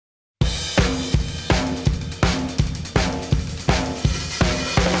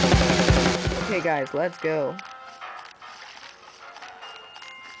Okay guys, let's go.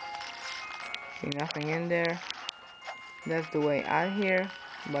 Okay, nothing in there. That's the way out here,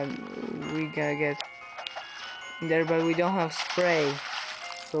 but we gotta get there, but we don't have spray.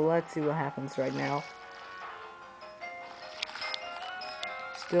 So let's see what happens right now.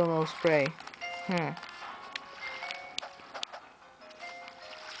 Still no spray.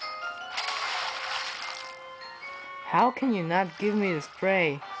 How can you not give me the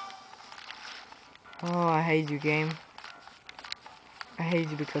spray? Oh, I hate you, game. I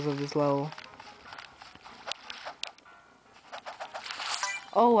hate you because of this level.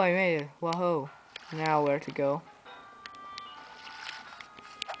 Oh, I made it. Wahoo. Now where to go?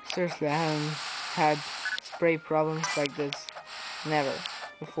 Seriously, I haven't had spray problems like this. Never.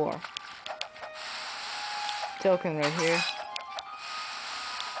 Before. Token right here.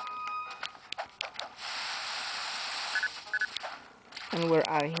 And we're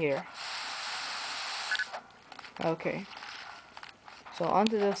out of here. Okay. So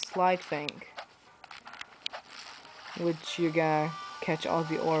onto the slide thing. Which you gotta catch all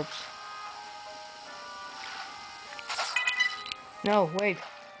the orbs. No, wait.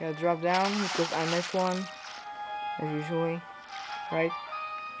 Gotta drop down because I missed one. As usually. Right?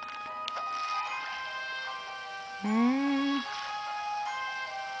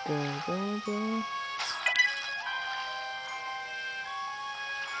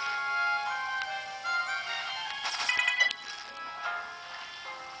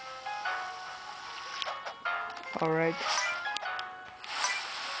 Alright.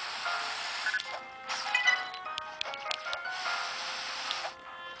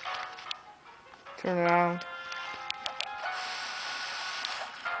 Turn around.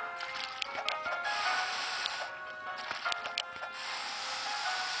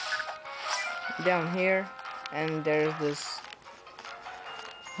 Down here, and there's this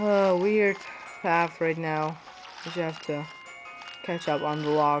weird path right now, which you have to catch up on the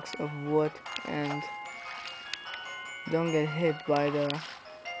logs of wood and don't get hit by the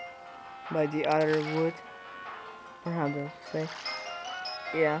other wood, or how to say,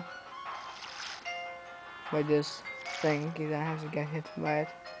 yeah, by this thing. You don't have to get hit by it.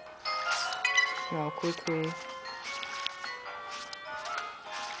 Now quickly.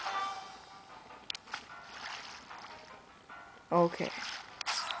 Okay.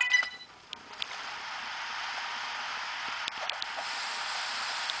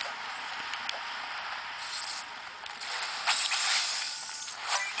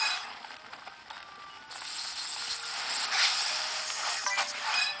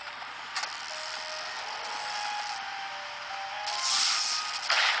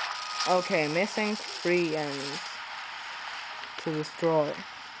 Okay, missing 3 enemies to destroy.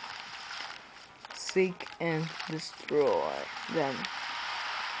 Seek and destroy them.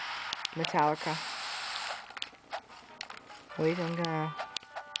 Metallica. Wait, I'm gonna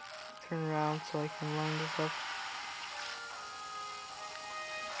turn around so I can line this up.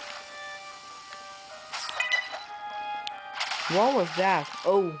 What was that?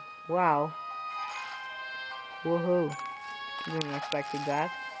 Oh, wow. Woohoo. Didn't expect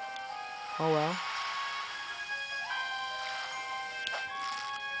that. Oh well.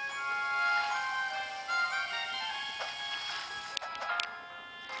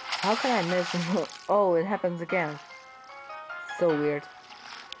 How can I miss? Oh, it happens again. So weird.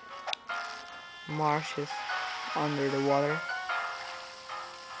 Marshes under the water.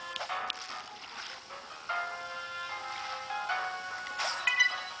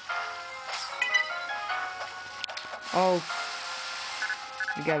 Oh,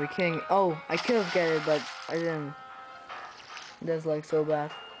 you gotta be kidding me. Oh, I could have get it, but I didn't. That's like so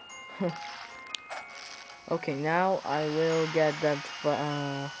bad. Okay, now I will get that.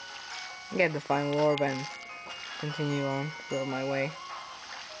 Get the final orb and continue on for my way.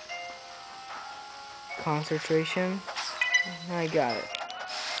 Concentration. I got it.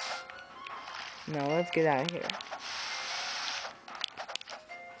 Now let's get out of here.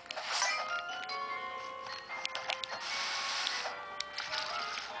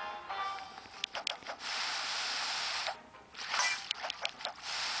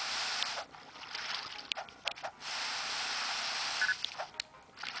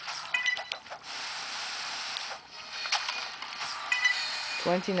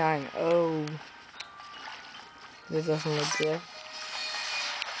 $29. Oh, this doesn't look good.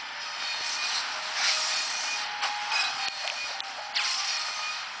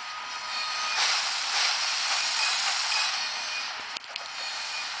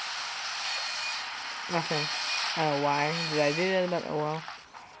 Nothing. I don't know why did I do that, but oh well.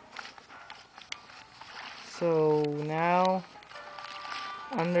 So now,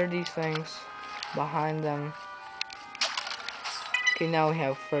 under these things, behind them. Okay, now we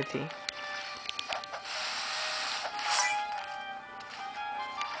have 30.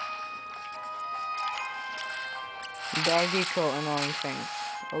 Doggy troll annoying things.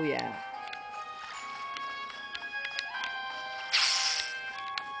 Oh yeah.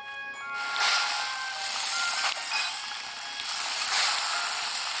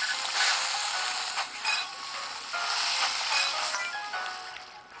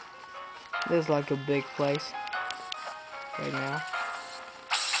 This is like a big place right now.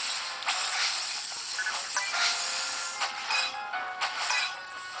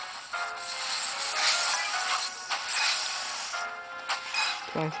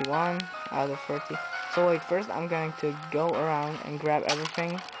 $21 out of 30. So wait, first I'm going to go around and grab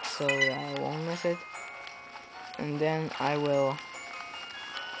everything so that I won't miss it. And then I will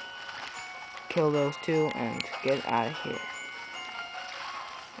kill those two and get out of here.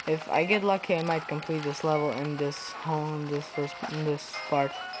 If I get lucky, I might complete this level in this this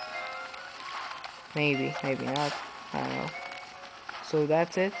part. Maybe, maybe not. I don't know. So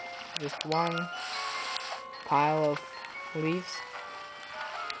that's it. Just one pile of leaves,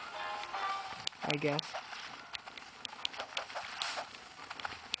 I guess.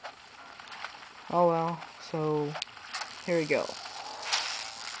 Oh well, so here we go.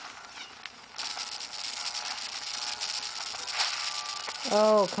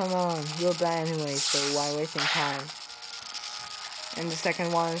 Oh, come on. You'll die anyway, so why wasting time? And the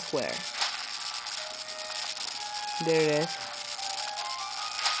second one is where? There it is.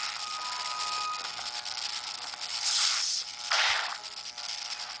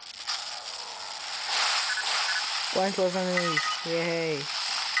 Pointless enemies. Yay.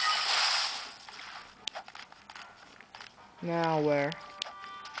 Now where?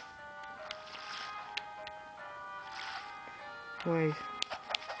 Wait.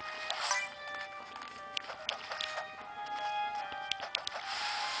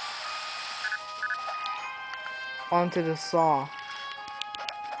 Onto the saw.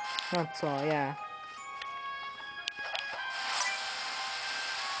 Not saw, yeah.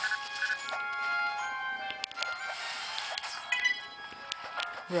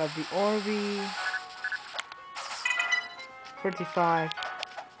 Grab the Orby. 35.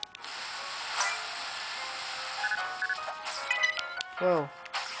 Whoa.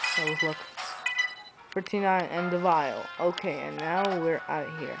 That was luck. 39 and the vial. Okay, and now we're out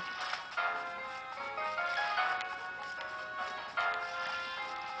of here.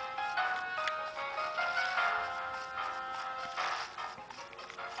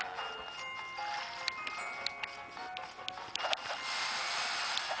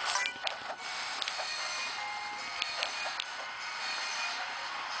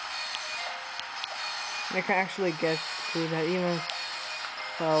 I can actually get through that even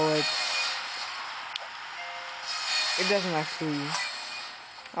though it doesn't actually.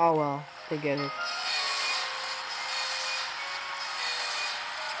 Oh well, forget it.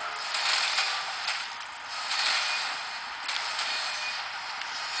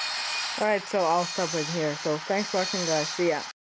 Alright, so I'll stop right here. So thanks for watching, guys. See ya.